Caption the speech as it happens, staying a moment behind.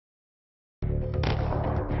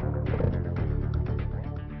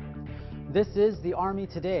This is the Army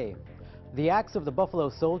today. The acts of the Buffalo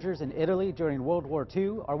Soldiers in Italy during World War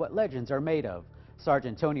II are what legends are made of.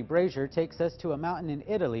 Sergeant Tony Brazier takes us to a mountain in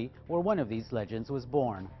Italy where one of these legends was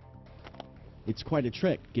born. It's quite a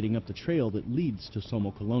trek getting up the trail that leads to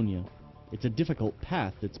Sommocolonia. It's a difficult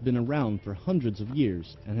path that's been around for hundreds of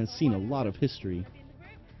years and has seen a lot of history.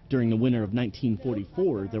 During the winter of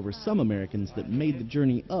 1944, there were some Americans that made the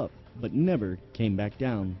journey up but never came back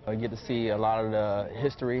down. I get to see a lot of the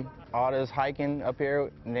history, all this hiking up here,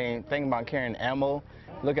 and then thinking about carrying ammo.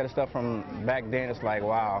 Look at the stuff from back then, it's like,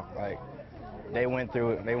 wow, like they went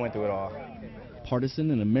through it all.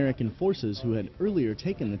 Partisan and American forces who had earlier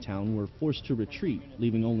taken the town were forced to retreat,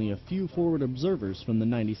 leaving only a few forward observers from the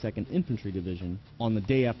 92nd Infantry Division. On the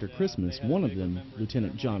day after Christmas, one of them,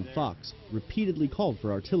 Lieutenant John Fox, repeatedly called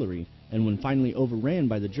for artillery, and when finally overran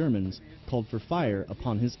by the Germans, called for fire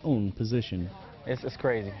upon his own position. It's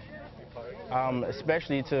crazy,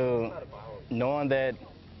 especially to knowing that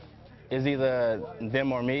it's either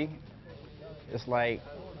them or me. It's like,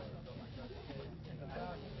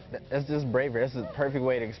 that's just bravery. That's the perfect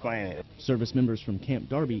way to explain it. Service members from Camp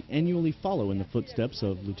Darby annually follow in the footsteps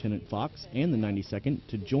of Lieutenant Fox and the 92nd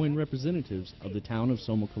to join representatives of the town of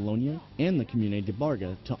Sommocolonia and the Comune di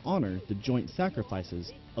Barga to honor the joint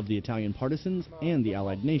sacrifices of the Italian partisans and the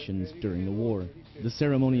Allied nations during the war. The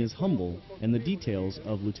ceremony is humble, and the details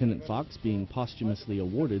of Lieutenant Fox being posthumously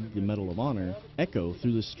awarded the Medal of Honor echo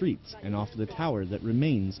through the streets and off the tower that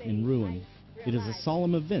remains in ruin. It is a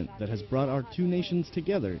solemn event that has brought our two nations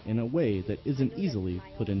together in a way that isn't easily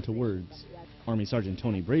put into words. Army Sergeant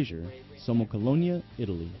Tony Brazier, Sommocolonia,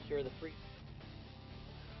 Italy.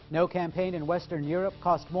 No campaign in Western Europe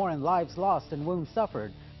cost more in lives lost and wounds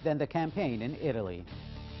suffered than the campaign in Italy.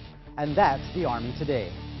 And that's the Army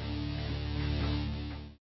today.